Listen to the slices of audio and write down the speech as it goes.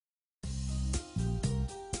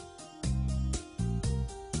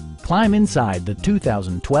Climb inside the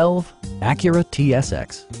 2012 Acura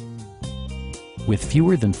TSX. With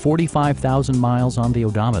fewer than 45,000 miles on the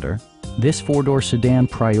odometer, this four-door sedan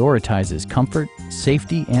prioritizes comfort,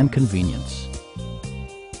 safety, and convenience.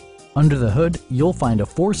 Under the hood, you'll find a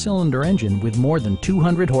four-cylinder engine with more than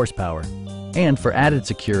 200 horsepower. And for added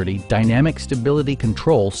security, dynamic stability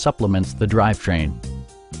control supplements the drivetrain.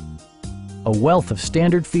 A wealth of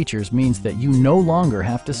standard features means that you no longer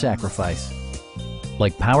have to sacrifice,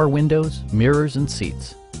 like power windows, mirrors and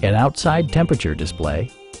seats, an outside temperature display,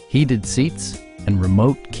 heated seats, and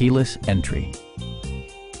remote keyless entry.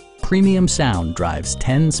 Premium sound drives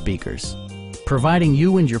 10 speakers, providing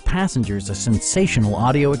you and your passengers a sensational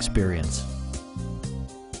audio experience.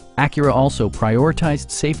 Acura also prioritized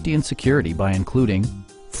safety and security by including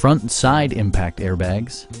front and side impact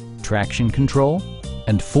airbags, traction control,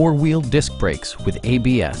 and four-wheel disc brakes with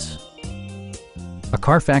ABS. A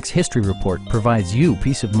Carfax history report provides you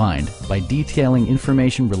peace of mind by detailing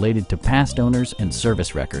information related to past owners and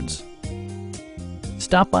service records.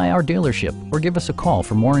 Stop by our dealership or give us a call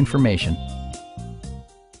for more information.